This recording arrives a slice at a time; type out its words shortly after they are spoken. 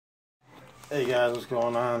Hey guys, what's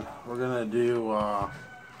going on? We're gonna do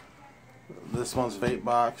this month's vape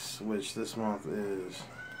box, which this month is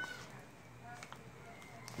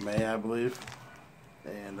May, I believe.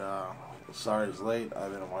 And sorry it's late.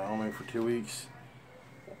 I've been in Wyoming for 2 weeks,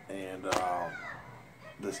 and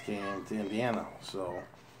this came to Indiana. So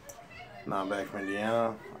now I'm back from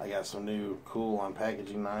Indiana. I got some new cool on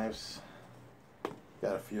packaging knives.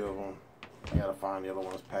 Got a few of them. I gotta find the other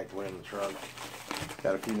ones packed away in the truck.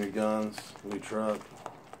 Got a few new guns, new truck.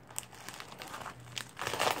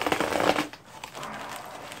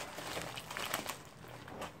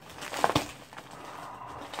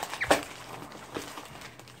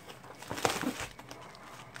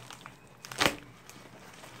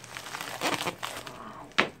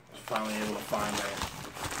 Finally able to find that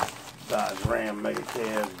Dodge Ram Mega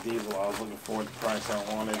Cab diesel I was looking for at the price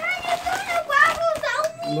I wanted.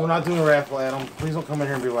 We're not doing a raffle, Adam. Please don't come in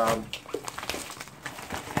here and be loud.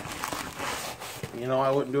 You know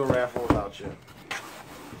I wouldn't do a raffle without you. Mom,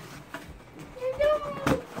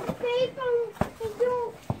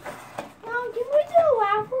 can we do a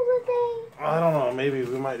raffle today? I don't know. Maybe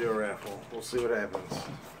we might do a raffle. We'll see what happens.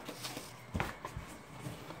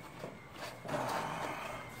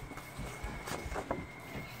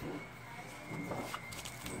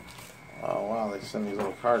 Oh wow, they send these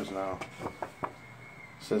little cards now. It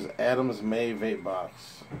says Adam's May Vape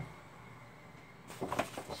Box.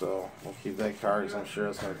 So we'll keep that card because I'm sure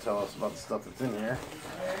it's going to tell us about the stuff that's in here.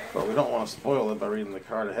 But we don't want to spoil it by reading the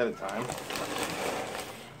card ahead of time.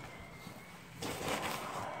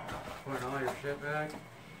 Putting all your shit back?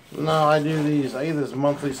 No, I do these. I get this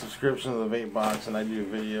monthly subscription to the Vape Box, and I do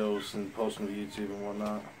videos and post them to YouTube and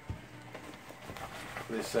whatnot.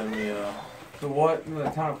 They send me a... So what the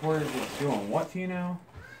town of Portage is doing? What to you now?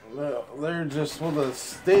 They're just, well, the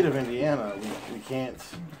state of Indiana, we can't,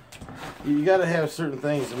 you got to have certain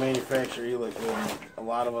things to manufacture e-liquid, and a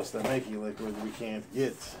lot of us that make e-liquid, we can't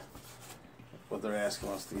get what they're asking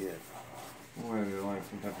us to get. What is it, like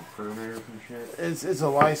some type of permit or some shit? It's a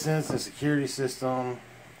license, a security system,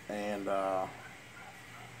 and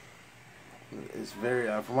it's very,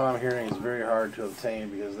 from what I'm hearing, it's very hard to obtain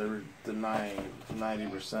because they're denying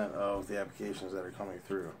 90% of the applications that are coming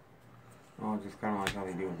through. Oh, just kind of like how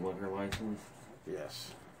they do with liquor license?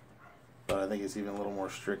 Yes. But I think it's even a little more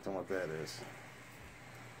strict than what that is.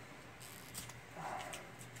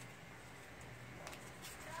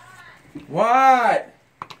 What?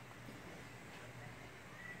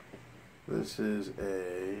 This is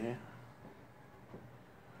a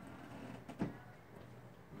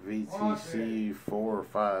VTC 4 or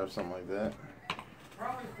 5, something like that.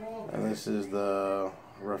 And this is the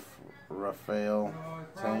Raphael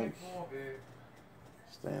tank.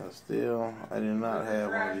 Stainless steel. I do not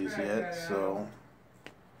have one of these yet, so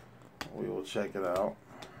we will check it out.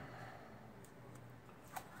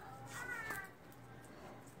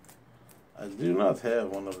 I do not have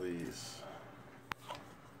one of these.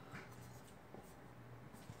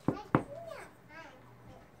 It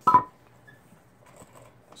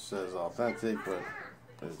says authentic, but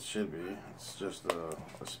it should be. It's just a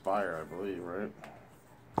Aspire, I believe, right?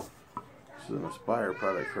 This is an Aspire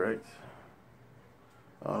product, correct?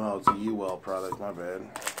 Oh no, it's a UL product, my bad.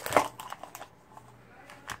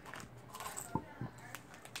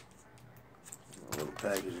 A little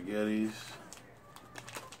package of goodies.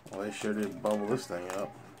 Well, they sure did bubble this thing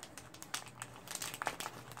up.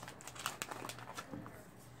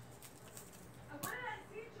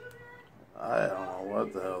 I don't know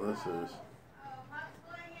what the hell this is.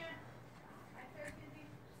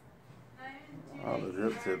 Oh, the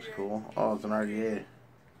drip tip's cool. Oh, it's an RDA.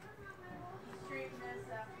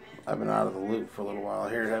 I've been out of the loop for a little while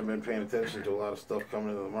here. Haven't been paying attention to a lot of stuff coming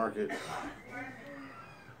into the market.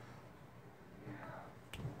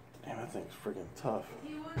 Damn, that thing's freaking tough.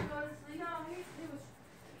 He wouldn't go to sleep. No, he was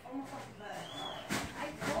almost off the bed. I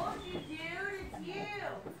told you, dude, it's you.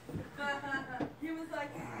 He was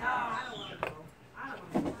like, no, I don't want to go. I don't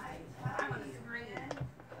want to fight. I want to scream.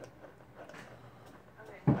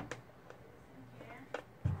 Okay.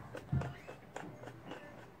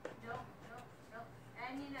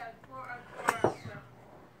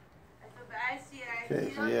 Okay,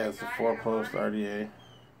 so yeah, it's a 4-post RDA.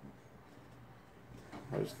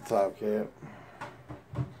 There's the top cap.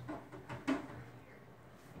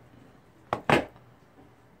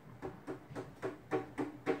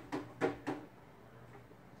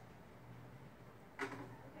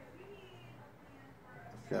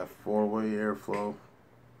 It's got 4-way airflow.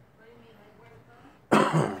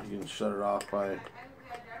 You can shut it off by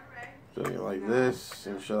doing it like this,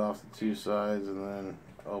 and shut off the 2 sides, and then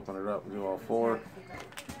open it up and do all 4.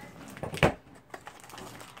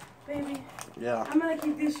 Baby. Yeah. I'm gonna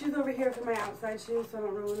keep these shoes over here for my outside shoes so I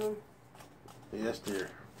don't ruin them. Yes,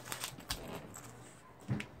 dear.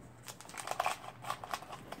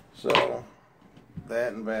 So,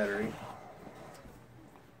 that and battery.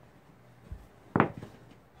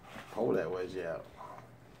 Pull that wedgie out.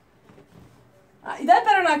 That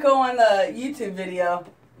better not go on the YouTube video.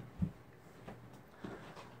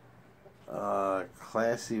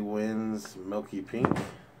 Classy Wins Milky Pink.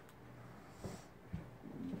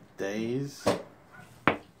 Days.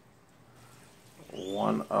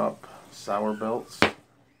 1-Up Sour Belts.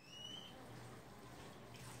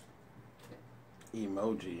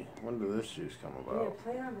 Emoji. When did this juice come about? Yeah,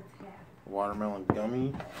 play on the tab. Watermelon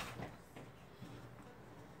gummy.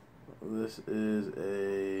 This is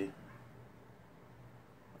a...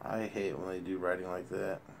 I hate when they do writing like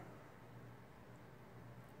that.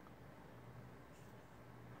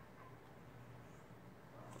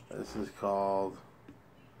 This is called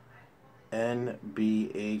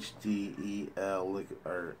NBHDEL liquid,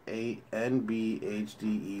 or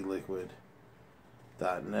NBHDE liquid.net.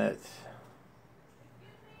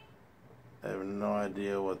 I have no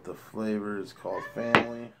idea what the flavor is called.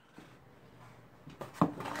 Family.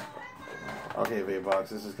 Okay, Vape Box,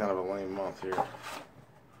 this is kind of a lame month here.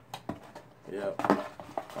 Yep,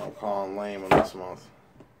 I'm calling lame on this month.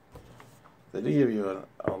 They do give you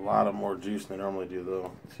a lot of more juice than they normally do,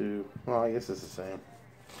 though. Well, I guess it's the same.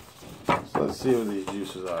 So let's see what these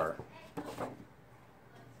juices are. I'm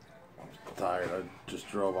tired. I just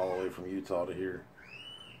drove all the way from Utah to here,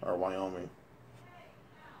 or Wyoming.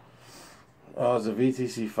 Oh, it's a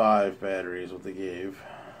VTC5 battery is what they gave.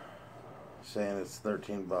 Saying it's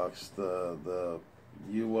 $13. The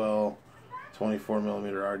UL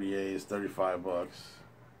 24mm RDA is $35.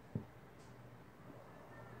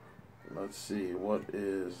 Let's see, what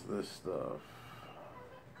is this stuff?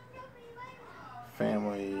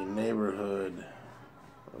 Family, neighborhood.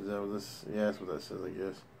 Is that what this? Yeah, that's what that says, I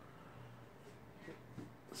guess.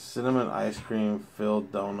 Cinnamon ice cream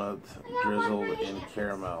filled donut drizzled in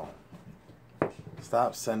caramel.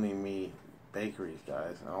 Stop sending me bakeries,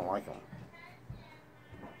 guys. I don't like them.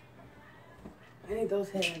 I need those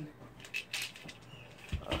hidden.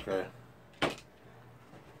 Okay.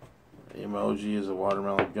 Emoji is a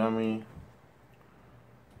watermelon gummy.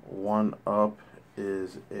 1-Up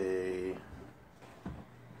is a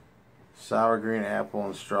sour green apple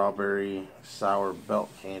and strawberry sour belt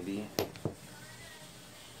candy.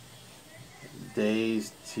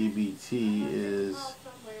 Days TBT is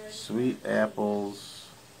sweet apples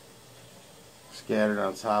scattered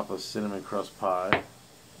on top of cinnamon crust pie.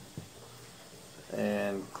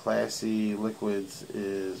 And Classy Liquids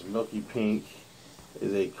is Milky Pink,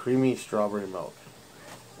 is a creamy strawberry milk.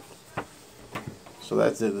 So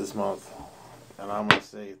that's it this month. And I'm going to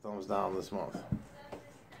say thumbs down this month.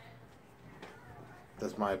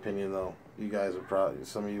 That's my opinion, though. You guys would probably,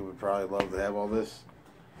 some of you would probably love to have all this.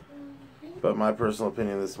 But my personal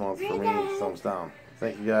opinion this month, for me, thumbs down.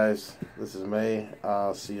 Thank you guys. This is May.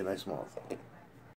 I'll see you next month.